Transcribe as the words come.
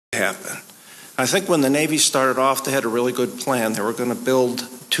happen. I think when the Navy started off, they had a really good plan. They were going to build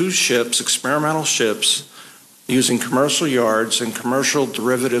 2 ships, experimental ships, using commercial yards and commercial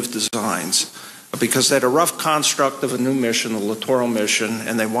derivative designs, because they had a rough construct of a new mission, the Littoral mission,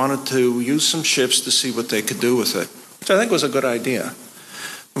 and they wanted to use some ships to see what they could do with it, which I think was a good idea.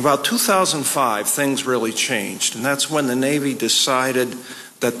 About 2005, things really changed, and that's when the Navy decided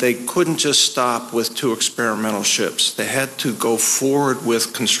that they couldn't just stop with 2 experimental ships. They had to go forward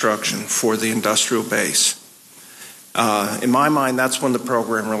with construction for the industrial base. In my mind, that's when the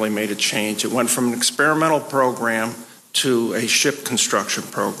program really made a change. It went from an experimental program to a ship construction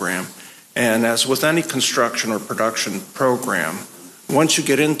program. And as with any construction or production program, once you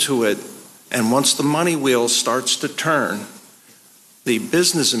get into it and once the money wheel starts to turn, the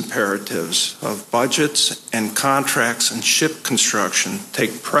business imperatives of budgets and contracts and ship construction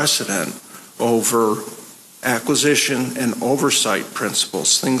take precedent over acquisition and oversight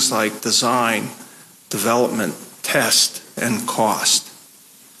principles, things like design, development, test, and cost.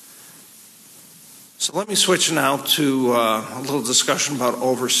 So let me switch now to a little discussion about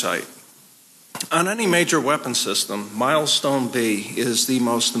oversight. On any major weapon system, milestone B is the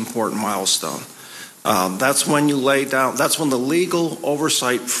most important milestone. That's when you lay down, that's when the legal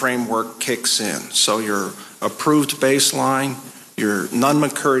oversight framework kicks in. So your approved baseline, your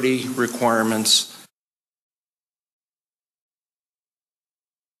non-McCurdy requirements,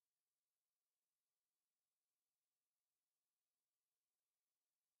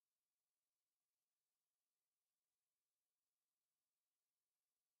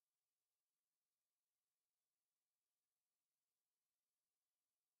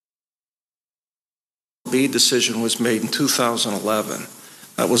 B decision was made in 2011.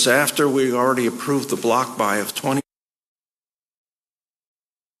 That was after we already approved the block buy of 20.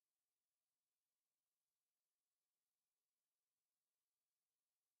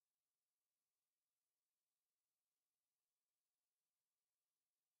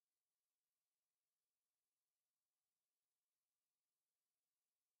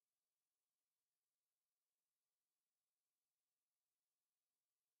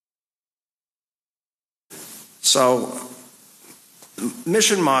 So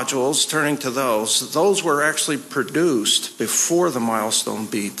mission modules, turning to those were actually produced before the milestone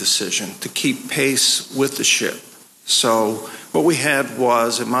B decision to keep pace with the ship. So what we had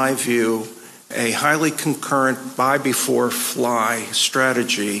was, in my view, a highly concurrent buy before fly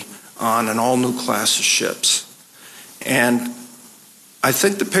strategy on an all new class of ships. And I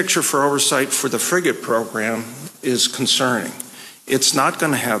think the picture for oversight for the frigate program is concerning. It's not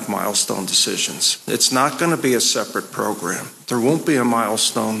going to have milestone decisions. It's not going to be a separate program. There won't be a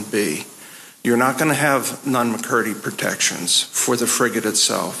milestone B. You're not going to have non-McCurdy protections for the frigate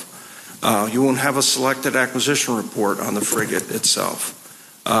itself. You won't have a selected acquisition report on the frigate itself.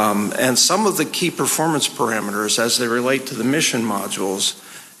 And some of the key performance parameters as they relate to the mission modules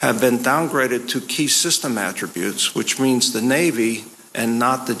have been downgraded to key system attributes, which means the Navy and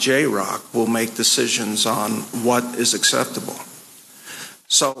not the JROC will make decisions on what is acceptable.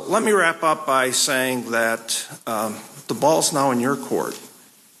 So let me wrap up by saying that the ball's now in your court.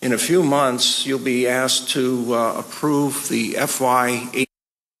 In a few months, you'll be asked to approve the FY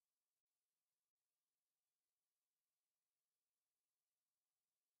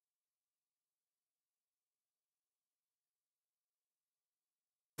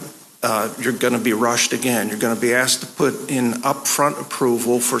you're going to be rushed again. You're going to be asked to put in upfront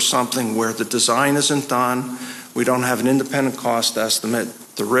approval for something where the design isn't done, we don't have an independent cost estimate,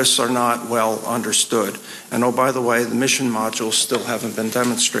 the risks are not well understood, and oh, by the way, the mission modules still haven't been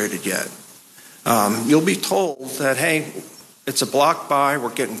demonstrated yet. You'll be told that, hey, it's a block buy,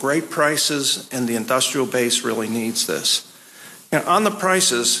 we're getting great prices, and the industrial base really needs this. On the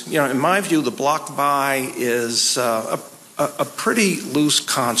prices, in my view, the block buy is a pretty loose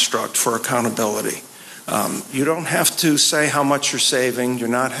construct for accountability. You don't have to say how much you're saving. You're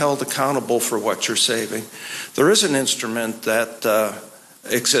not held accountable for what you're saving. There is an instrument that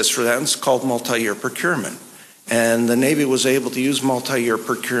exists for that, and it's called multi-year procurement. And the Navy was able to use multi-year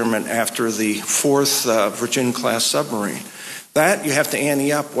procurement after the 4th Virginia-class submarine. That, you have to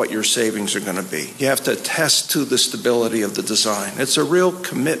ante up what your savings are going to be. You have to attest to the stability of the design. It's a real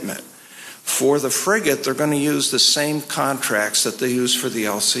commitment. For the frigate, they're going to use the same contracts that they use for the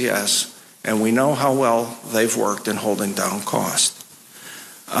LCS, and we know how well they've worked in holding down cost.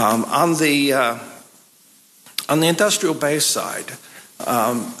 On the industrial base side,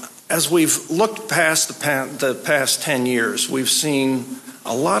 as we've looked past the past 10 years, we've seen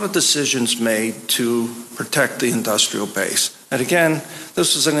a lot of decisions made to protect the industrial base. And again,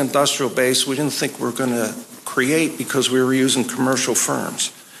 this is an industrial base we didn't think we were going to create because we were using commercial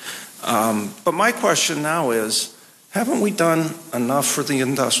firms. But my question now is, haven't we done enough for the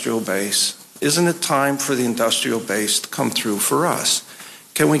industrial base? Isn't it time for the industrial base to come through for us?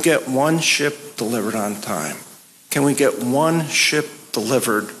 Can we get one ship delivered on time? Can we get one ship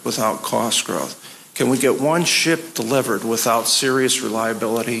delivered without cost growth? Can we get one ship delivered without serious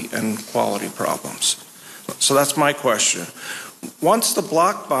reliability and quality problems? So that's my question. Once the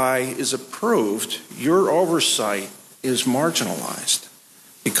block buy is approved, your oversight is marginalized,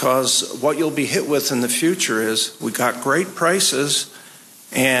 because what you'll be hit with in the future is we got great prices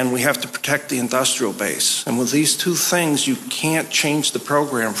and we have to protect the industrial base. And with these two things, you can't change the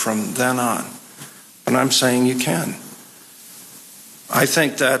program from then on. But I'm saying you can. I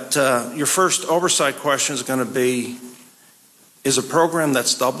think that your first oversight question is going to be, is a program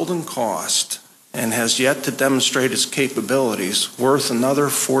that's doubled in cost and has yet to demonstrate its capabilities worth another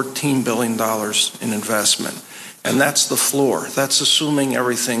 $14 billion in investment? And that's the floor. That's assuming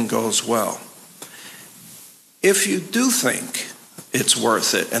everything goes well. If you do think it's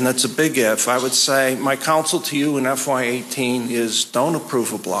worth it, and that's a big if, I would say my counsel to you in FY18 is don't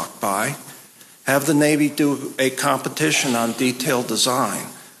approve a block buy. Have the Navy do a competition on detailed design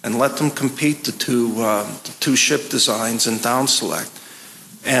and let them compete the two ship designs and down select,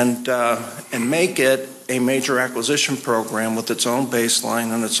 and make it a major acquisition program with its own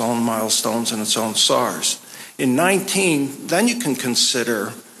baseline and its own milestones and its own SARs. In 19, then you can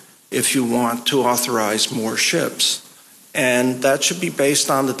consider if you want to authorize more ships. And that should be based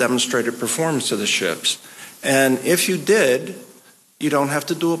on the demonstrated performance of the ships. And if you did, you don't have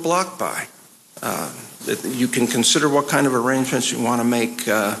to do a block buy. You can consider what kind of arrangements you want to make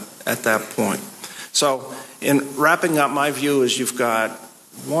at that point. So in wrapping up, my view is you've got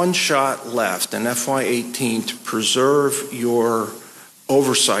one shot left in FY18 to preserve your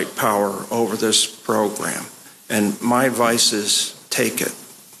oversight power over this program. And my advice is take it.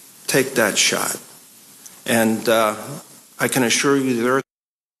 Take that shot. And I can assure you there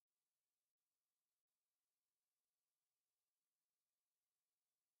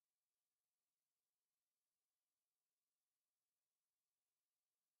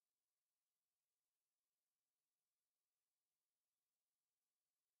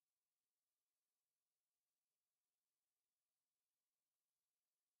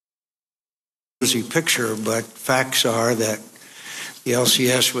picture, but facts are that the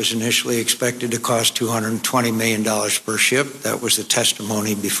LCS was initially expected to cost $220 million per ship. That was the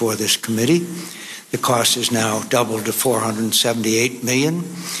testimony before this committee. The cost is now doubled to $478 million.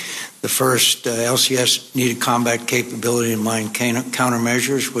 The first LCS needed combat capability and mine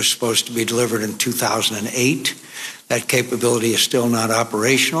countermeasures was supposed to be delivered in 2008. That capability is still not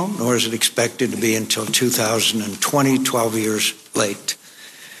operational, nor is it expected to be until 2020, 12 years late.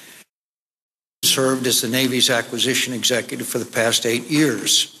 Served as the Navy's acquisition executive for the past 8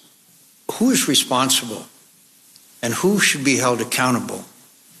 years. Who is responsible and who should be held accountable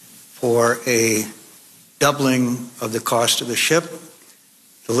for a doubling of the cost of the ship,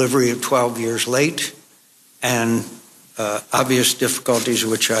 delivery of 12 years late, and obvious difficulties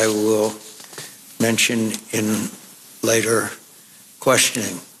which I will mention in later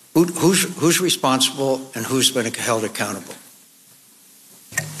questioning? Who's responsible and who's been held accountable?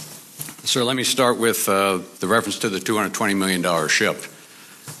 Sir, let me start with the reference to the $220 million ship.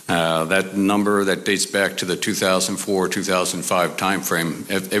 That number that dates back to the 2004-2005 timeframe,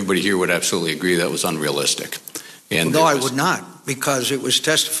 everybody here would absolutely agree that was unrealistic. And no, I would not, because it was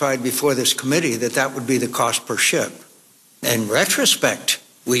testified before this committee that that would be the cost per ship. In retrospect,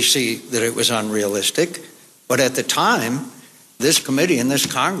 we see that it was unrealistic, but at the time, this committee and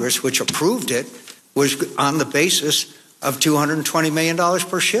this Congress, which approved it, was on the basis of $220 million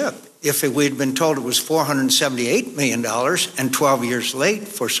per ship. If we had been told it was $478 million and 12 years late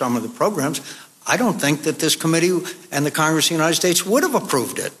for some of the programs, I don't think that this committee and the Congress of the United States would have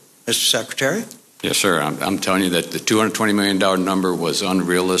approved it, Mr. Secretary. Yes, sir. I'm telling you that the $220 million number was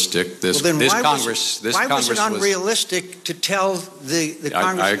unrealistic. Why was it unrealistic to tell the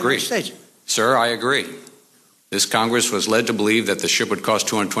Congress of the United States? Sir, I agree. This Congress was led to believe that the ship would cost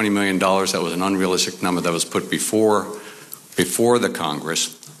 $220 million. That was an unrealistic number that was put before the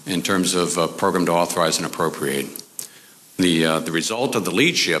Congress in terms of a program to authorize and appropriate. The result of the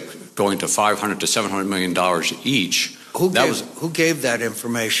lead ship going to $500 to $700 million each. Who gave that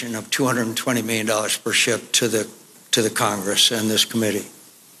information of $220 million per ship to the Congress and this committee?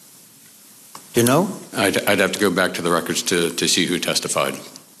 Do you know? I'd have to go back to the records to see who testified.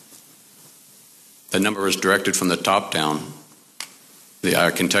 The number was directed from the top down.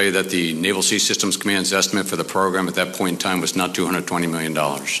 I can tell you that the Naval Sea Systems Command's estimate for the program at that point in time was not $220 million.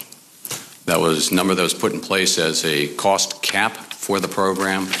 That was a number that was put in place as a cost cap for the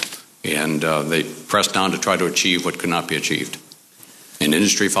program. And they pressed on to try to achieve what could not be achieved. And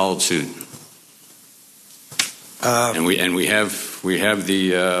industry followed suit. And we have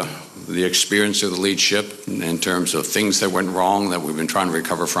the experience of the lead ship in terms of things that went wrong that we've been trying to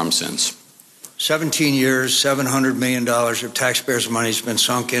recover from since. 17 years, $700 million of taxpayers' money has been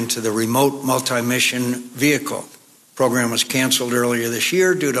sunk into the remote multi-mission vehicle. The program was canceled earlier this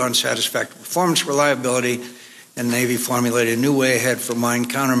year due to unsatisfactory performance reliability, and the Navy formulated a new way ahead for mine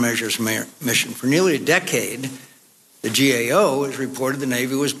countermeasures mission. For nearly a decade, the GAO has reported the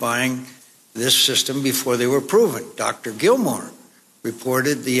Navy was buying this system before they were proven. Dr. Gilmore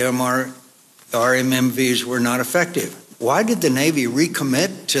reported the RMMVs were not effective. Why did the Navy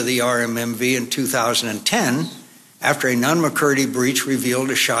recommit to the RMMV in 2010 after a Nunn-McCurdy breach revealed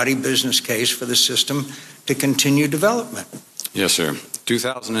a shoddy business case for the system to continue development? Yes, sir.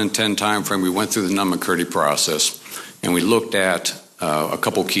 2010 timeframe, we went through the Nunn-McCurdy process, and we looked at a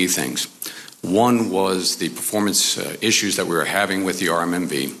couple key things. One was the performance issues that we were having with the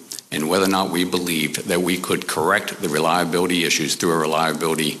RMMV, and whether or not we believed that we could correct the reliability issues through a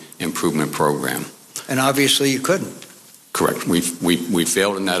reliability improvement program. And obviously you couldn't. Correct. We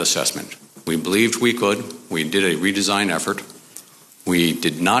failed in that assessment. We believed we could. We did a redesign effort. We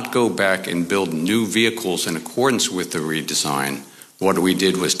did not go back and build new vehicles in accordance with the redesign. What we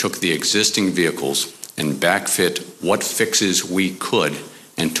did was took the existing vehicles and backfit what fixes we could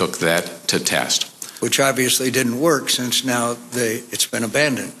and took that to test. Which obviously didn't work since now it's been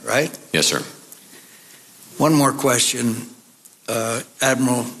abandoned, right? Yes, sir. One more question,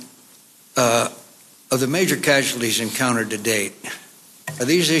 Admiral. Of the major casualties encountered to date, are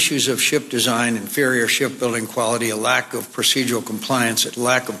these issues of ship design, inferior shipbuilding quality, a lack of procedural compliance, a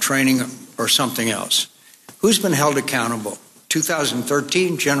lack of training, or something else? Who's been held accountable?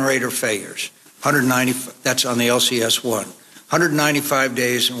 2013, generator failures, 190. That's on the LCS-1. 195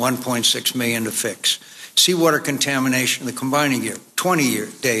 days and $1.6 million to fix. Seawater contamination of the combining gear, 20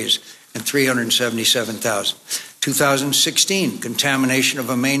 days and $377,000. 2016, contamination of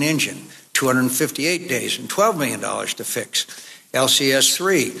a main engine, 258 days and $12 million to fix.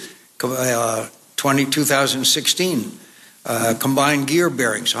 LCS-3, 2016, combined gear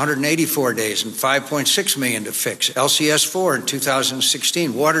bearings, 184 days and $5.6 million to fix. LCS-4 in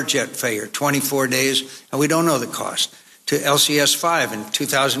 2016, water jet failure, 24 days, and we don't know the cost. To LCS-5 in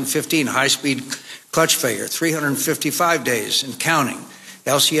 2015, high-speed clutch failure, 355 days and counting.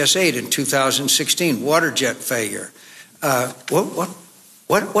 LCS-8 in 2016, water jet failure.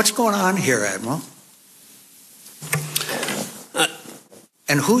 What's going on here, Admiral?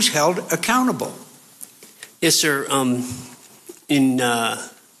 And who's held accountable? Yes, sir.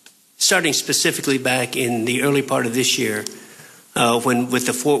 Starting specifically back in the early part of this year, with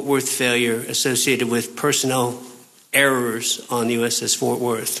the Fort Worth failure associated with personnel errors on the USS Fort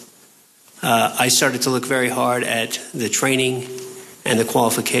Worth, I started to look very hard at the training and the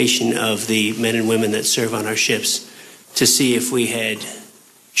qualification of the men and women that serve on our ships to see if we had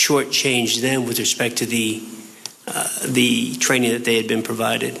shortchanged them with respect to the training that they had been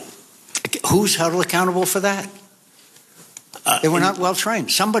provided. Who's held accountable for that? They were not well trained.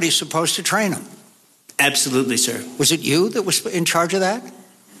 Somebody's supposed to train them. Absolutely, sir. Was it you that was in charge of that?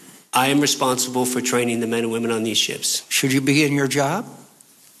 I am responsible for training the men and women on these ships. Should you be in your job?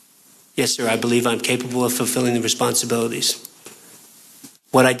 Yes, sir. I believe I'm capable of fulfilling the responsibilities.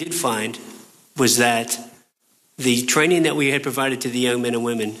 What I did find was that the training that we had provided to the young men and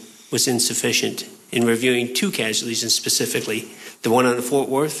women was insufficient in reviewing two casualties, and specifically the one on the Fort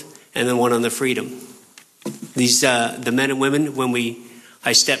Worth and the one on the Freedom. These the men and women,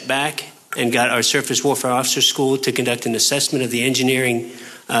 I stepped back and got our Surface Warfare Officer School to conduct an assessment of the engineering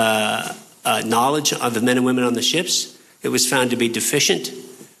knowledge of the men and women on the ships. It was found to be deficient.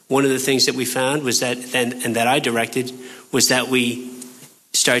 One of the things that we found was that, and that I directed, was that we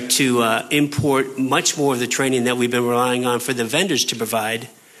start to import much more of the training that we've been relying on for the vendors to provide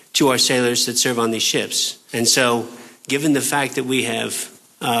to our sailors that serve on these ships. And so, given the fact that we have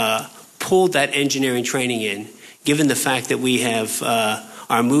pulled that engineering training in, given the fact that we have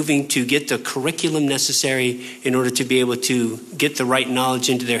are moving to get the curriculum necessary in order to be able to get the right knowledge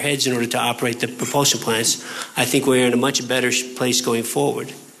into their heads in order to operate the propulsion plants, I think we're in a much better place going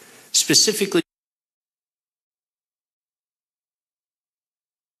forward. Specifically,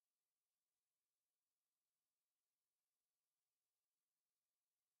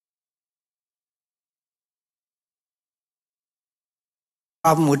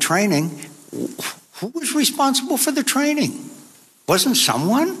 problem with training. Who was responsible for the training? Wasn't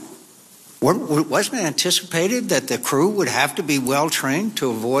someone? Wasn't it anticipated that the crew would have to be well trained to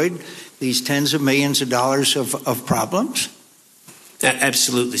avoid these tens of millions of dollars of problems?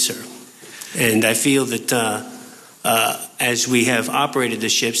 Absolutely, sir. And I feel that as we have operated the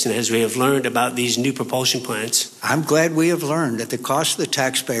ships and as we have learned about these new propulsion plants. I'm glad we have learned at the cost of the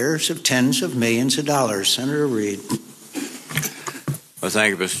taxpayers of tens of millions of dollars. Senator Reid. Well,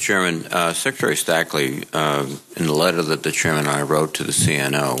 thank you, Mr. Chairman. Secretary Stackley, in the letter that the chairman and I wrote to the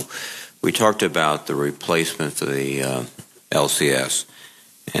CNO, we talked about the replacement for the LCS.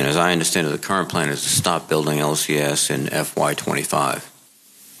 And as I understand it, the current plan is to stop building LCS in FY25.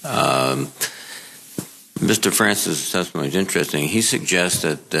 Mr. Francis' testimony is interesting. He suggests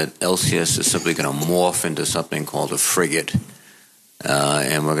that LCS is simply going to morph into something called a frigate.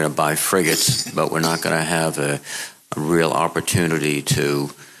 And we're going to buy frigates, but we're not going to have a real opportunity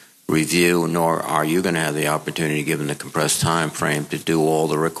to review, nor are you going to have the opportunity, given the compressed time frame, to do all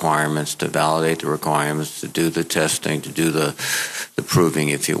the requirements, to validate the requirements, to do the testing, to do the proving,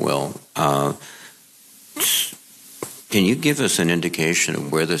 if you will. Can you give us an indication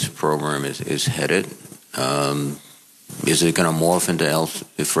of where this program is headed? Is it going to morph into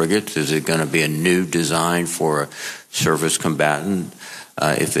frigates? Is it going to be a new design for a surface combatant?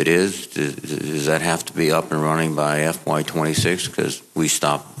 If it is, does that have to be up and running by FY26 because we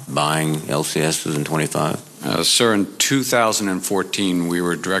stopped buying LCSs in 25? Sir, in 2014, we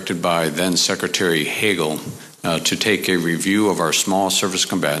were directed by then Secretary Hagel to take a review of our small surface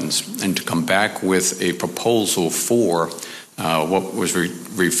combatants and to come back with a proposal for what was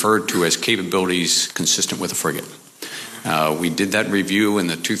referred to as capabilities consistent with a frigate. We did that review in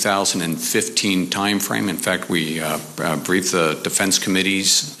the 2015 timeframe. In fact, we briefed the defense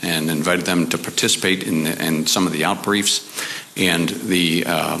committees and invited them to participate in some of the outbriefs. And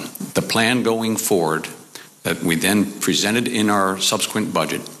the plan going forward that we then presented in our subsequent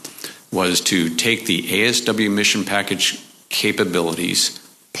budget was to take the ASW mission package capabilities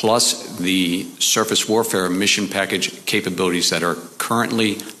plus the surface warfare mission package capabilities that are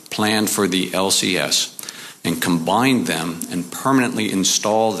currently planned for the LCS and combine them and permanently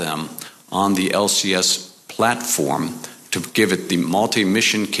install them on the LCS platform to give it the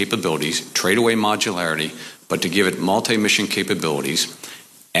multi-mission capabilities, trade away modularity, but to give it multi-mission capabilities,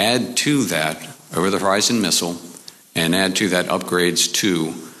 add to that over-the-horizon missile, and add to that upgrades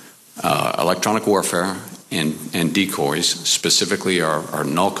to electronic warfare and decoys, specifically our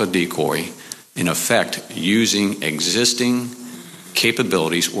NULCA decoy, in effect using existing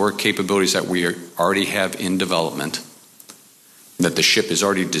capabilities or capabilities that we already have in development that the ship is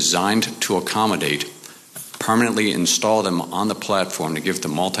already designed to accommodate, permanently install them on the platform to give the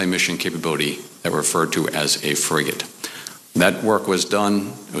multi-mission capability that we're referred to as a frigate. That work was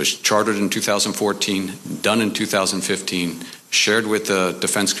done, it was chartered in 2014, done in 2015, shared with the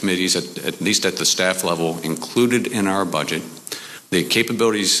defense committees, at least at the staff level, included in our budget. The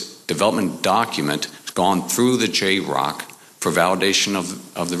capabilities development document has gone through the JROC for validation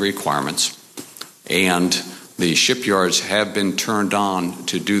of the requirements, and the shipyards have been turned on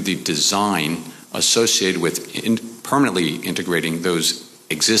to do the design associated with permanently integrating those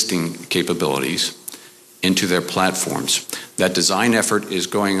existing capabilities into their platforms. That design effort is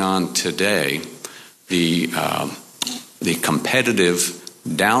going on today. The competitive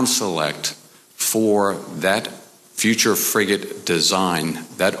down select for that future frigate design,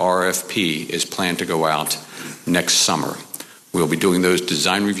 that RFP, is planned to go out next summer. We'll be doing those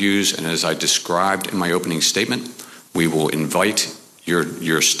design reviews, and as I described in my opening statement, we will invite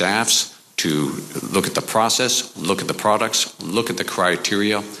your staffs to look at the process, look at the products, look at the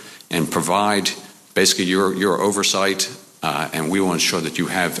criteria, and provide basically your oversight, and we will ensure that you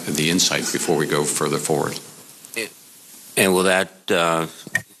have the insight before we go further forward. And will that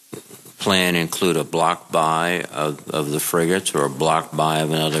plan include a block buy of the frigates or a block buy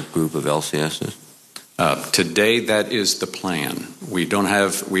of another group of LCSs? Today, that is the plan. We don't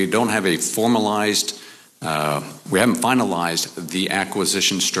have a formalized. We haven't finalized the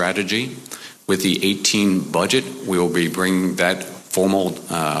acquisition strategy. With the 18 budget, we will be bringing that formal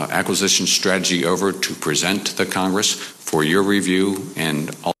acquisition strategy over to present to the Congress for your review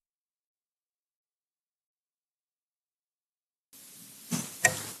and.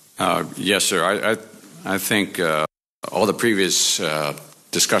 Yes, sir. I think all the previous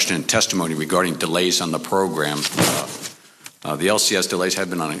discussion and testimony regarding delays on the program, the LCS delays have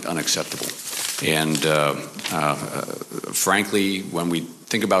been unacceptable. And frankly, when we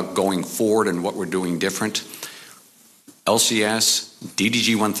think about going forward and what we're doing different, LCS,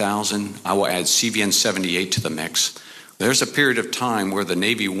 DDG 1000, I will add CVN 78 to the mix. There's a period of time where the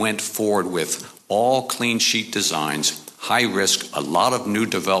Navy went forward with all clean sheet designs, high risk, a lot of new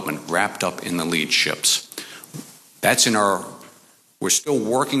development wrapped up in the lead ships. That's in our We're still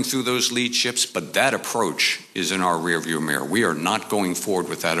working through those lead ships, but that approach is in our rearview mirror. We are not going forward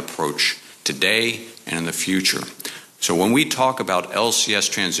with that approach today and in the future. So when we talk about LCS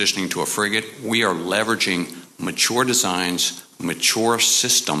transitioning to a frigate, we are leveraging mature designs, mature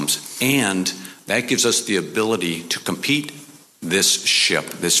systems, and that gives us the ability to compete this ship,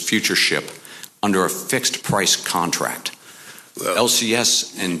 this future ship, under a fixed price contract. Well,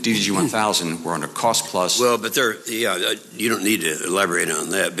 LCS and DDG 1000 were under cost plus. Well, but you don't need to elaborate on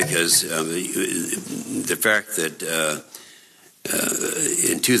that, because the fact that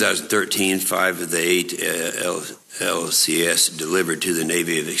in 2013, 5 of the 8 LCS delivered to the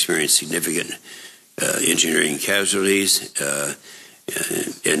Navy have experienced significant engineering casualties,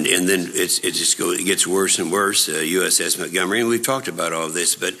 and then it gets worse and worse. USS Montgomery, and we've talked about all of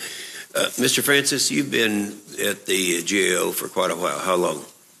this, but Mr. Francis, you've been at the GAO for quite a while. How long?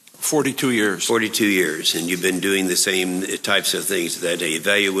 42 years. 42 years, and you've been doing the same types of things that day,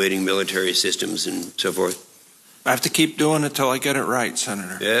 evaluating military systems and so forth? I have to keep doing it till I get it right,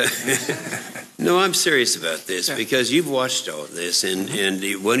 Senator. Yeah. No, I'm serious about this, because you've watched all of this, and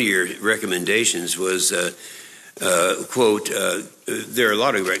one of your recommendations was, quote, there are a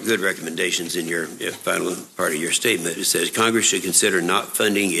lot of good recommendations in your final part of your statement. It says Congress should consider not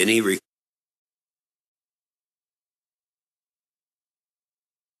funding any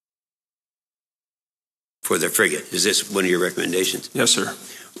for the frigate. Is this one of your recommendations? Yes, sir.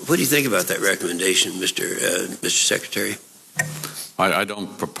 What do you think about that recommendation, Mr. Secretary? I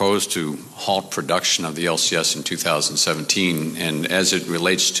don't propose to halt production of the LCS in 2017, and as it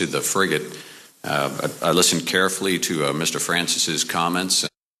relates to the frigate, I listened carefully to Mr. Francis's comments,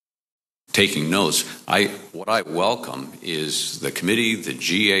 taking notes. What I welcome is the committee, the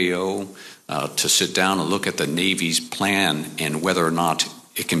GAO, to sit down and look at the Navy's plan and whether or not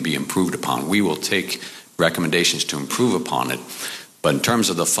it can be improved upon. We will take recommendations to improve upon it. But in terms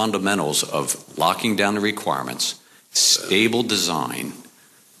of the fundamentals of locking down the requirements, stable design,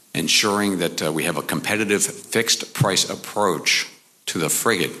 ensuring that we have a competitive fixed price approach to the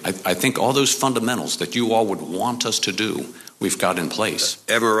frigate, I think all those fundamentals that you all would want us to do, we've got in place.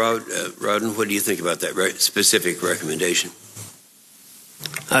 Admiral Rowden, what do you think about that specific recommendation?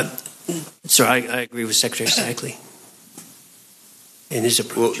 Sir, I agree with Secretary Stackley in his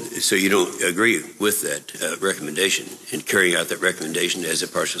approach. Well, so you don't agree with that recommendation and carrying out that recommendation as a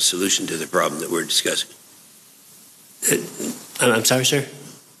partial solution to the problem that we're discussing? I'm sorry, sir?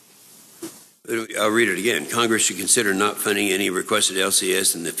 I'll read it again. Congress should consider not funding any requested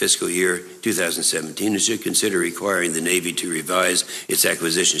LCS in the fiscal year 2017 and should consider requiring the Navy to revise its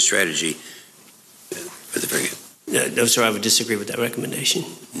acquisition strategy for the frigate. No, sir, I would disagree with that recommendation.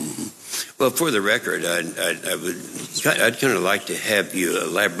 Mm-hmm. Well, for the record, I'd kind of like to have you,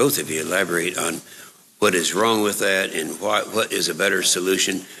 both of you, elaborate on what is wrong with that and what is a better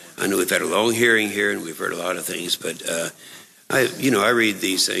solution. I know we've had a long hearing here and we've heard a lot of things, but I read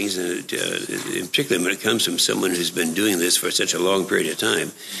these things, and particularly when it comes from someone who's been doing this for such a long period of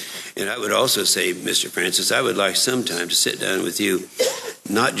time. And I would also say, Mr. Francis, I would like sometime to sit down with you,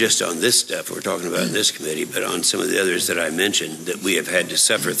 not just on this stuff we're talking about in this committee, but on some of the others that I mentioned that we have had to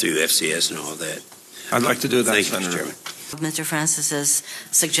suffer through FCS and all that. I'd like to do that, Thank you, Senator. Mr. Chairman. Mr. Francis's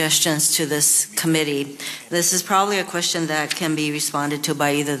suggestions to this committee. This is probably a question that can be responded to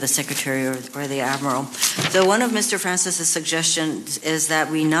by either the Secretary or the Admiral. So one of Mr. Francis's suggestions is that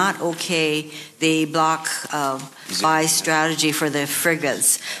we not okay the block buy strategy for the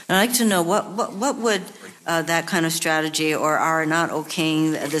frigates. And I'd like to know what would that kind of strategy or our not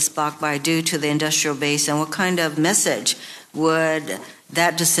okaying this block buy do to the industrial base, and what kind of message would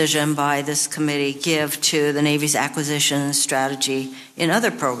that decision by this committee give to the Navy's acquisition strategy in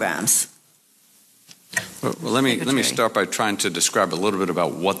other programs? Well, let me start by trying to describe a little bit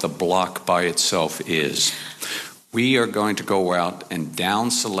about what the block by itself is. We are going to go out and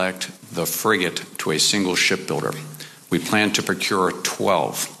down select the frigate to a single shipbuilder. We plan to procure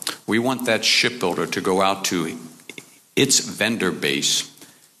 12. We want that shipbuilder to go out to its vendor base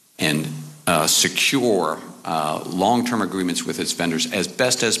and secure long-term agreements with its vendors as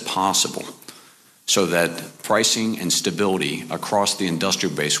best as possible so that pricing and stability across the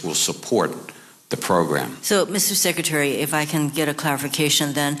industrial base will support the program. So, Mr. Secretary, if I can get a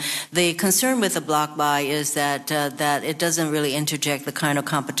clarification then, the concern with the block buy is that it doesn't really interject the kind of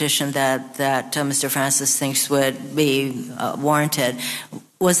competition that Mr. Francis thinks would be warranted.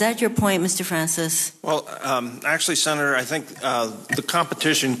 Was that your point, Mr. Francis? Well, actually, Senator, I think the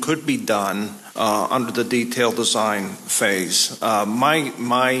competition could be done under the detailed design phase. My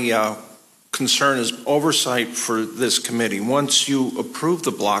concern is oversight for this committee. Once you approve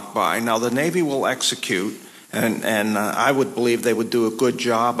the block buy, now the Navy will execute And I would believe they would do a good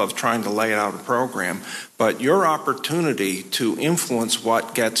job of trying to lay out a program. But your opportunity to influence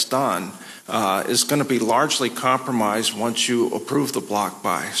what gets done is going to be largely compromised once you approve the block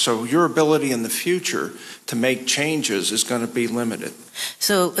buy. So your ability in the future to make changes is going to be limited.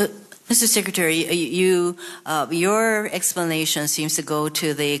 So, Mr. Secretary, your explanation seems to go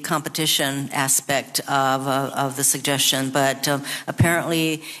to the competition aspect of the suggestion, but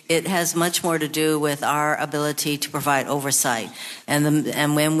apparently it has much more to do with our ability to provide oversight.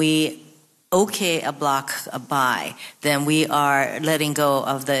 And when we a block buy, then we are letting go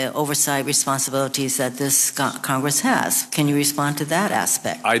of the oversight responsibilities that this Congress has. Can you respond to that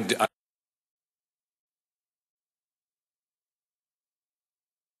aspect?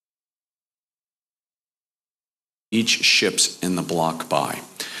 Each ships in the block buy.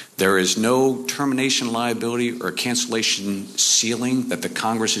 There is no termination liability or cancellation ceiling that the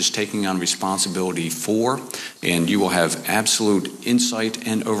Congress is taking on responsibility for, and you will have absolute insight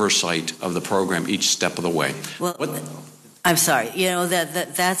and oversight of the program each step of the way. Well, I'm sorry.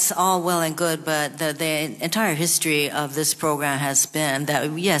 That's all well and good, but the entire history of this program has been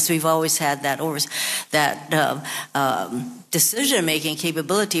that, yes, we've always had that decision-making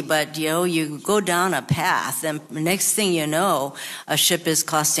capability, but you go down a path, and the next thing you know, a ship is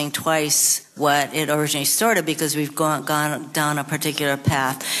costing twice what it originally started because we've gone down a particular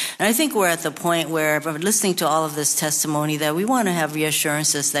path. And I think we're at the point where, listening to all of this testimony, that we want to have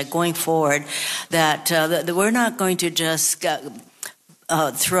reassurances that going forward, that we're not going to just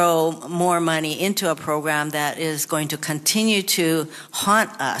throw more money into a program that is going to continue to haunt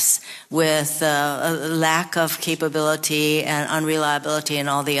us with a lack of capability and unreliability and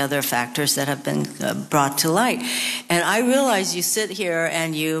all the other factors that have been brought to light. And I realize you sit here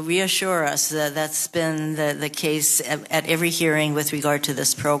and you reassure us that that's been the case at every hearing with regard to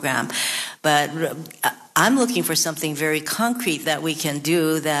this program. But I'm looking for something very concrete that we can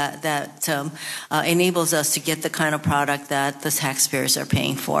do that enables us to get the kind of product that the taxpayers are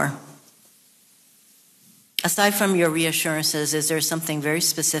paying for. Aside from your reassurances, is there something very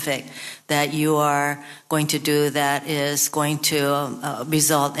specific that you are going to do that is going to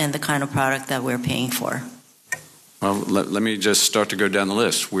result in the kind of product that we're paying for? Well, let me just start to go down the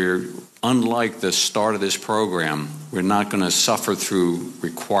list. We're, unlike the start of this program, we're not going to suffer through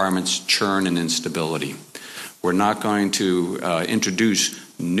requirements, churn, and instability. We're not going to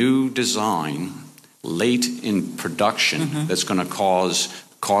introduce new design late in production that's going to cause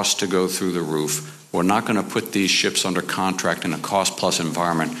costs to go through the roof. We're not going to put these ships under contract in a cost-plus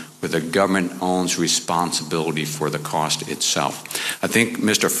environment where the government owns responsibility for the cost itself. I think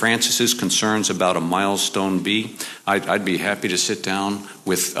Mr. Francis's concerns about a milestone B, I'd be happy to sit down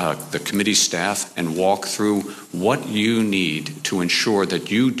with the committee staff and walk through what you need to ensure that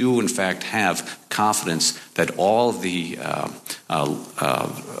you do, in fact, have confidence that all the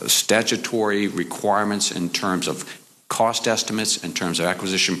statutory requirements in terms of cost estimates, in terms of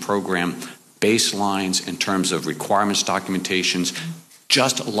acquisition program baselines, in terms of requirements documentations,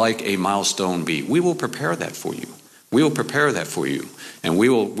 just like a milestone B. We will prepare that for you. We will prepare that for you, and we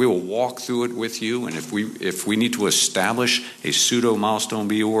will walk through it with you. And if we need to establish a pseudo milestone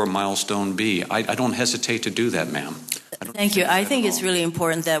B or a milestone B, I don't hesitate to do that, ma'am. Thank you. I think it's really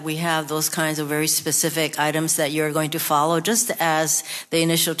important that we have those kinds of very specific items that you're going to follow, just as the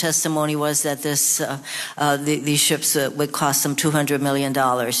initial testimony was that these ships would cost them $200 million,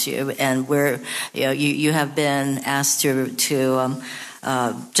 and you have been asked to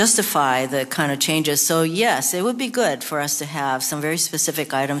justify the kind of changes. So yes, it would be good for us to have some very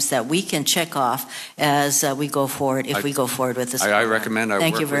specific items that we can check off as we go forward, if we go forward with this. I recommend I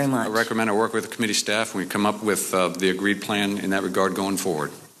Thank you very much. I recommend I work with the committee staff and we come up with the agreed plan in that regard going forward.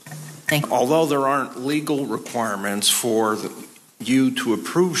 Thank you. Although there aren't legal requirements for you to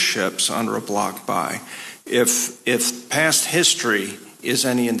approve ships under a block buy, if past history is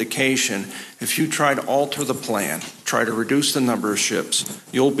any indication, if you try to alter the plan, try to reduce the number of ships,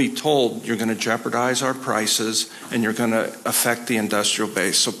 you'll be told you're going to jeopardize our prices and you're going to affect the industrial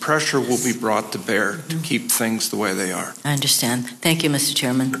base. So pressure will be brought to bear to keep things the way they are. I understand. Thank you, Mr.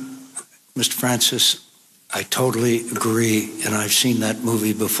 Chairman. Mr. Francis, I totally agree, and I've seen that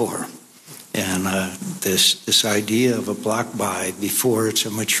movie before. And this idea of a block buy before it's a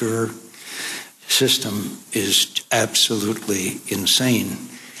mature system is absolutely insane.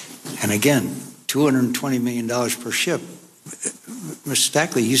 And again, $220 million per ship.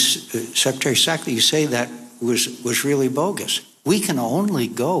 Mr. Secretary Stackley, you say that was really bogus. We can only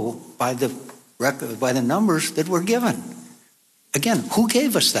go by the numbers that were given. Again, who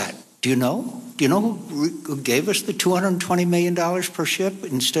gave us that? Do you know? Do you know who gave us the $220 million per ship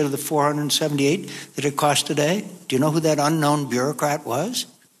instead of the $478 that it costs today? Do you know who that unknown bureaucrat was?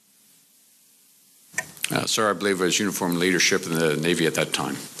 Sir, I believe it was uniform leadership in the Navy at that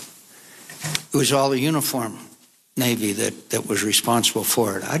time. It was all the uniform Navy that was responsible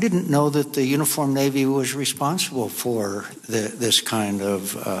for it. I didn't know that the uniform Navy was responsible for this kind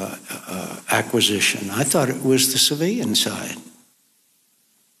of acquisition. I thought it was the civilian side.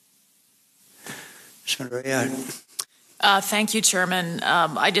 Senator A.A. Thank you, Chairman.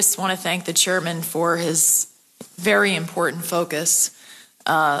 I just want to thank the Chairman for his very important focus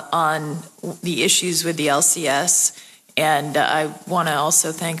on the issues with the LCS. And I want to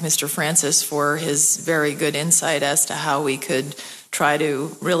also thank Mr. Francis for his very good insight as to how we could try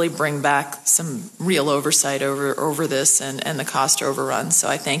to really bring back some real oversight over this and the cost overrun. So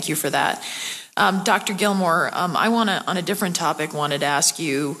I thank you for that. Dr. Gilmore, I want to, on a different topic, wanted to ask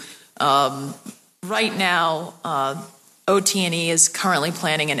you, right now, OT&E is currently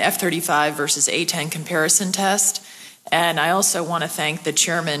planning an F-35 versus A-10 comparison test. And I also want to thank the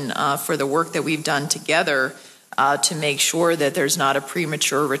Chairman for the work that we've done together to make sure that there's not a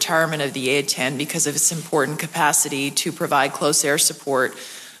premature retirement of the A-10 because of its important capacity to provide close air support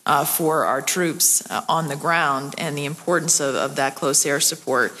for our troops on the ground and the importance of that close air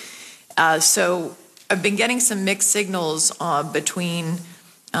support. So I've been getting some mixed signals between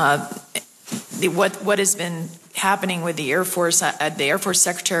what has been happening with the Air Force. The Air Force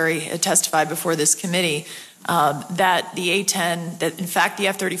Secretary testified before this committee that the A-10, that in fact the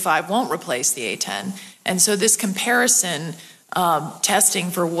F-35 won't replace the A-10. And so this comparison testing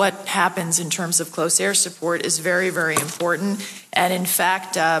for what happens in terms of close air support is very, very important. And in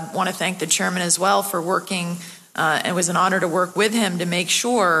fact, I want to thank the Chairman as well for working, and it was an honor to work with him to make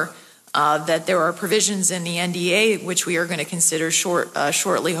sure that there are provisions in the NDA, which we are going to consider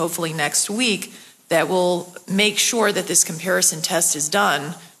shortly, hopefully next week, that will make sure that this comparison test is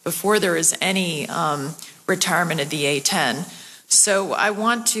done before there is any retirement of the A-10. So I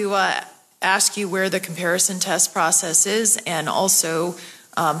want to ask you where the comparison test process is and also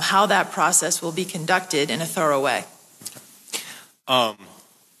how that process will be conducted in a thorough way.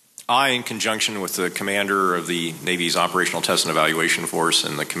 I, in conjunction with the commander of the Navy's Operational Test and Evaluation Force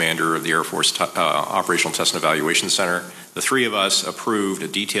and the commander of the Air Force Operational Test and Evaluation Center, the three of us approved a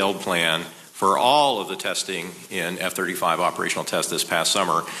detailed plan for all of the testing in F-35 operational tests this past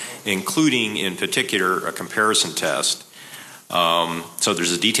summer, including in particular a comparison test. So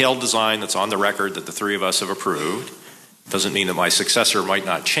there's a detailed design that's on the record that the three of us have approved. Doesn't mean that my successor might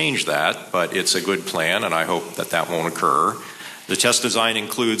not change that, but it's a good plan, and I hope that that won't occur. The test design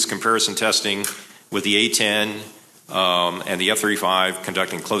includes comparison testing with the A-10 and the F-35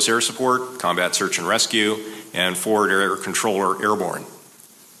 conducting close air support, combat search and rescue, and forward air controller airborne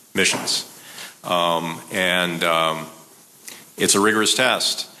missions. It's a rigorous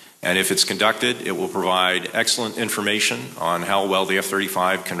test. And if it's conducted, it will provide excellent information on how well the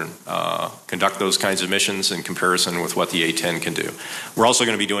F-35 can conduct those kinds of missions in comparison with what the A-10 can do. We're also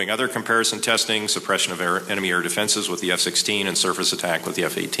going to be doing other comparison testing, suppression of enemy air defenses with the F-16 and surface attack with the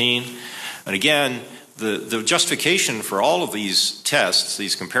F-18. And again, the justification for all of these tests,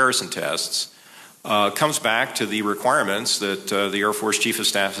 these comparison tests, comes back to the requirements that the Air Force Chief of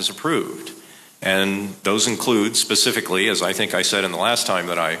Staff has approved. And those include specifically, as I think I said in the last time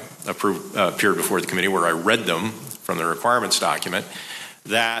that I appeared before the committee where I read them from the requirements document,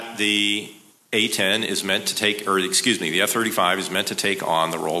 that the A-10 is meant to take, or excuse me, the F-35 is meant to take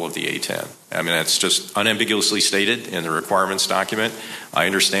on the role of the A-10. I mean, that's just unambiguously stated in the requirements document. I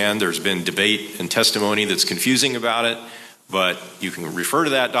understand there's been debate and testimony that's confusing about it, but you can refer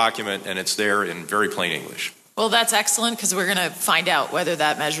to that document and it's there in very plain English. Well, that's excellent because we're going to find out whether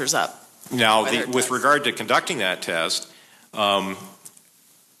that measures up. Now, with regard to conducting that test,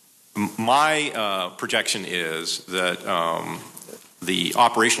 my projection is that the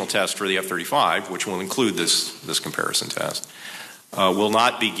operational test for the F-35, which will include this comparison test, will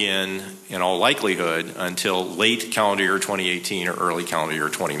not begin in all likelihood until late calendar year 2018 or early calendar year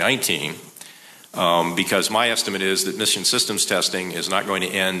 2019, because my estimate is that mission systems testing is not going to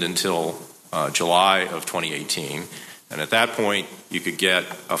end until July of 2018. And at that point, you could get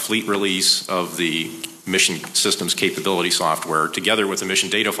a fleet release of the mission systems capability software together with the mission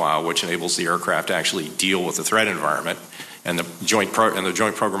data file, which enables the aircraft to actually deal with the threat environment. And the Joint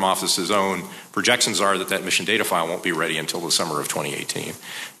Program Office's own projections are that that mission data file won't be ready until the summer of 2018.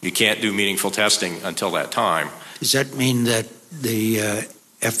 You can't do meaningful testing until that time. Does that mean that the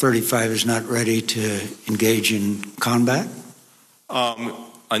F-35 is not ready to engage in combat?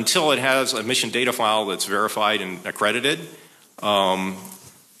 Until it has a mission data file that's verified and accredited,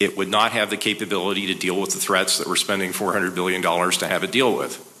 it would not have the capability to deal with the threats that we're spending $400 billion to have it deal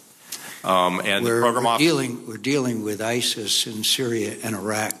with. And the program we're dealing with ISIS in Syria and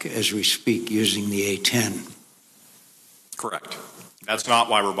Iraq as we speak using the A-10. Correct. That's not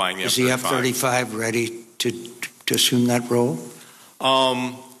why we're buying the Is F-35. the F-35 ready to assume that role?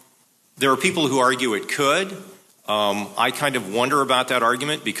 There are people who argue it could. I kind of wonder about that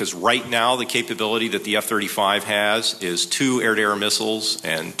argument because right now the capability that the F-35 has is 2 air-to-air missiles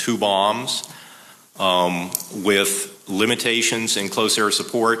and 2 bombs with limitations in close air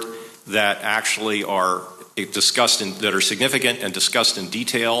support that actually are that are significant and discussed in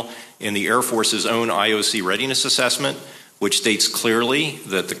detail in the Air Force's own IOC readiness assessment, which states clearly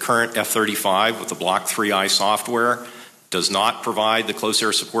that the current F-35 with the Block 3I software does not provide the close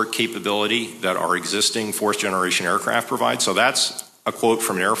air support capability that our existing fourth-generation aircraft provide. So that's a quote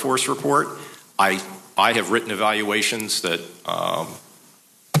from an Air Force report. I have written evaluations that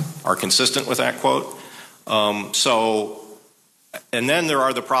are consistent with that quote. And then there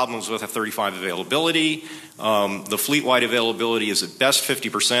are the problems with F-35 availability. The fleet-wide availability is at best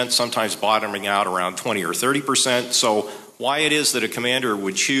 50%, sometimes bottoming out around 20 or 30%. So why it is that a commander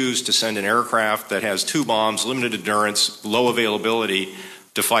would choose to send an aircraft that has 2 bombs, limited endurance, low availability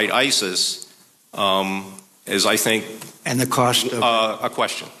to fight ISIS is, I think, and the cost of a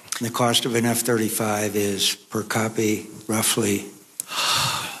question. The cost of an F-35 is per copy roughly.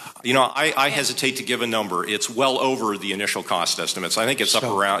 You know, I hesitate to give a number. It's well over the initial cost estimates. I think it's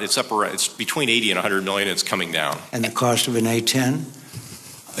it's between 80 and 100 million. It's coming down. And the cost of an A-10?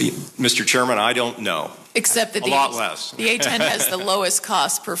 Mr. Chairman, I don't know. Except that a lot less. The A-10 has the lowest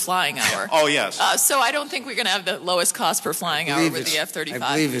cost per flying hour. Oh, yes. So I don't think we're going to have the lowest cost per flying hour with the F-35.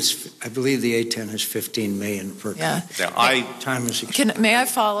 I believe the A-10 is $15 million per time. May I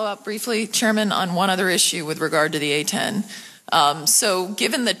follow up briefly, Chairman, on one other issue with regard to the A-10? So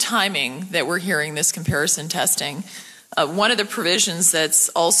given the timing that we're hearing this comparison testing, one of the provisions that's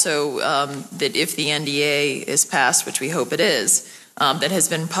also that if the NDA is passed, which we hope it is, that has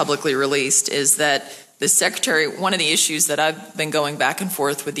been publicly released is that the Secretary, one of the issues that I've been going back and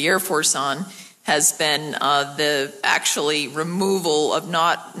forth with the Air Force on has been the actually removal of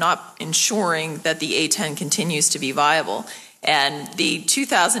not ensuring that the A-10 continues to be viable. And the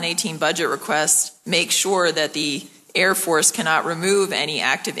 2018 budget request makes sure that the Air Force cannot remove any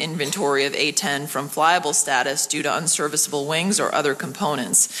active inventory of A-10 from flyable status due to unserviceable wings or other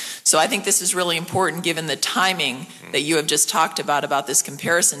components. So I think this is really important given the timing that you have just talked about this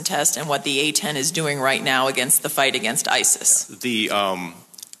comparison test and what the A-10 is doing right now against the fight against ISIS.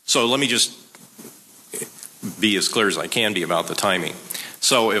 So let me just be as clear as I can be about the timing.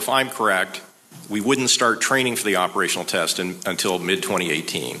 So if I'm correct, we wouldn't start training for the operational test until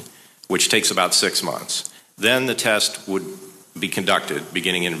mid-2018, which takes about 6 months. Then the test would be conducted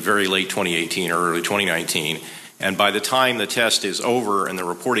beginning in very late 2018 or early 2019. And by the time the test is over and the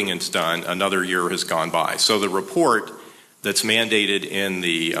reporting is done, another year has gone by. So the report that's mandated in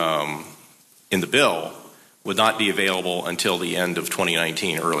the bill would not be available until the end of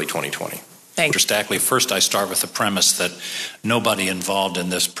 2019, early 2020. Thank you. Mr. Stackley, first I start with the premise that nobody involved in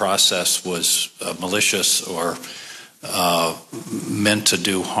this process was malicious or meant to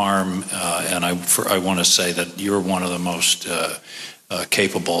do harm, and I want to say that you're one of the most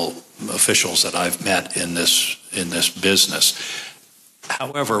capable officials that I've met in this business.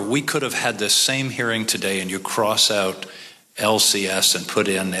 However, we could have had this same hearing today, and you cross out LCS and put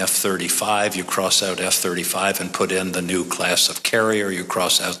in F-35, you cross out F-35 and put in the new class of carrier, you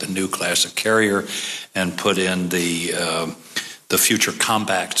cross out the new class of carrier and put in the future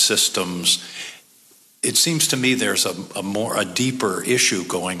combat systems. It seems to me there's a deeper issue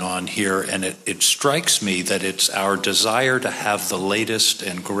going on here, and it strikes me that it's our desire to have the latest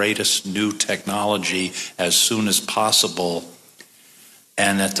and greatest new technology as soon as possible,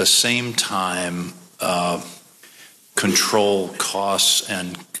 and at the same time control costs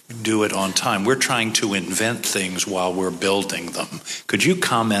and do it on time. We're trying to invent things while we're building them. Could you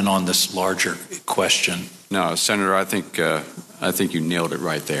comment on this larger question? No, Senator, I think you nailed it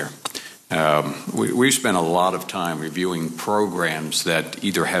right there. We've spent a lot of time reviewing programs that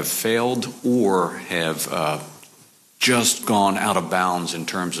either have failed or have just gone out of bounds in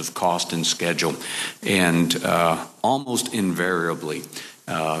terms of cost and schedule. And almost invariably,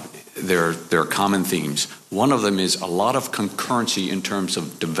 there are common themes. One of them is a lot of concurrency in terms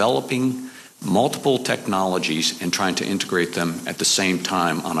of developing multiple technologies and trying to integrate them at the same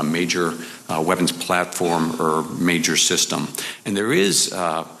time on a major weapons platform or major system. And there is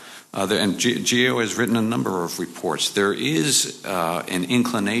and GAO has written a number of reports. There is an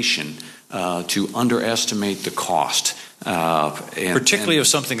inclination to underestimate the cost. Particularly of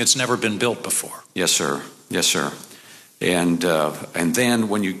something that's never been built before. Yes, sir. Yes, sir. And then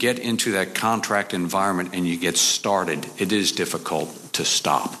when you get into that contract environment and you get started, it is difficult to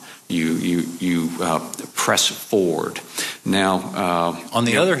stop. You press forward. Now, on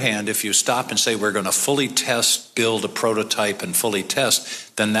the other hand, if you stop and say we're going to fully test, build a prototype and fully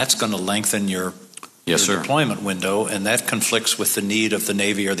test, then that's going to lengthen your deployment window, and that conflicts with the need of the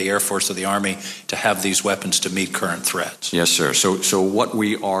Navy or the Air Force or the Army to have these weapons to meet current threats. Yes, sir. So what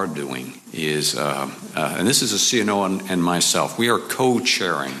we are doing is, and this is a CNO and myself, we are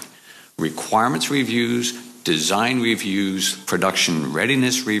co-chairing requirements reviews, design reviews, production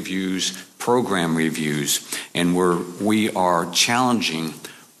readiness reviews, program reviews, and we are challenging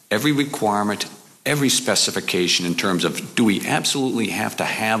every requirement, every specification in terms of, do we absolutely have to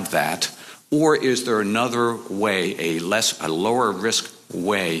have that, or is there another way, a lower risk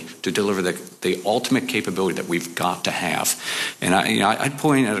way to deliver the ultimate capability that we've got to have? And I'd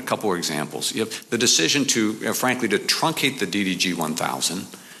point at a couple of examples. The decision to, frankly, to truncate the DDG 1000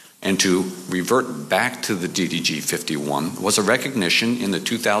 and to revert back to the DDG 51 was a recognition in the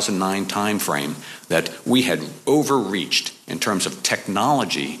 2009 timeframe that we had overreached in terms of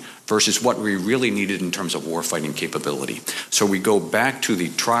technology versus what we really needed in terms of warfighting capability. So we go back to the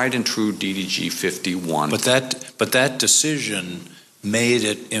tried and true DDG 51. But that decision made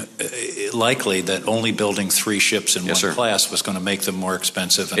it likely that only building 3 ships in one class was going to make them more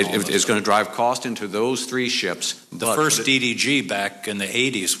expensive. It's going to drive cost into those 3 ships. The first DDG back in the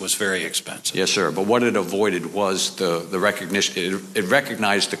 80s was very expensive. Yes, sir. But what it avoided was the recognition. It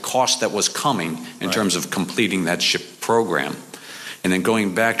recognized the cost that was coming in terms of completing that ship program. And then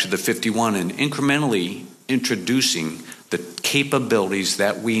going back to the 51 and incrementally introducing the capabilities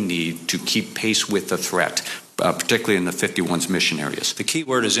that we need to keep pace with the threat, particularly in the 51's mission areas. The key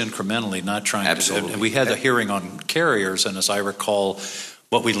word is incrementally, not trying Absolutely. to. And we had a hearing on carriers, and as I recall,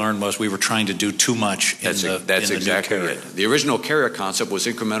 what we learned was we were trying to do too much in That's the exactly new carrier. it. The original carrier concept was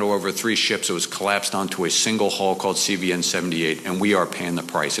incremental over 3 ships. It was collapsed onto a single hull called CVN 78, and we are paying the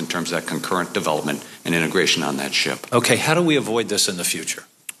price in terms of that concurrent development and integration on that ship. Okay, how do we avoid this in the future?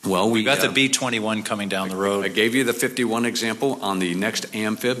 Well, we've got the B-21 coming down the road. I gave you the 51 example. On the next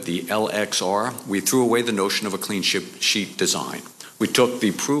amphib, the LXR, we threw away the notion of a clean sheet design. We took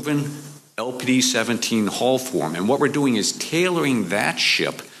the proven LPD-17 hull form, and what we're doing is tailoring that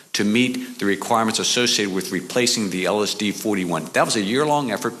ship to meet the requirements associated with replacing the LSD-41. That was a year-long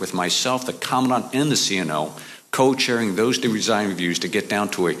effort with myself, the Commandant, and the CNO, co-chairing those design reviews to get down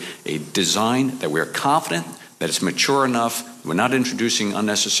to a design that we're confident that it's mature enough, we're not introducing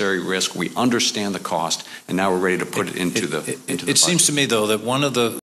unnecessary risk, we understand the cost, and now we're ready to put it into the It seems to me, though, that one of the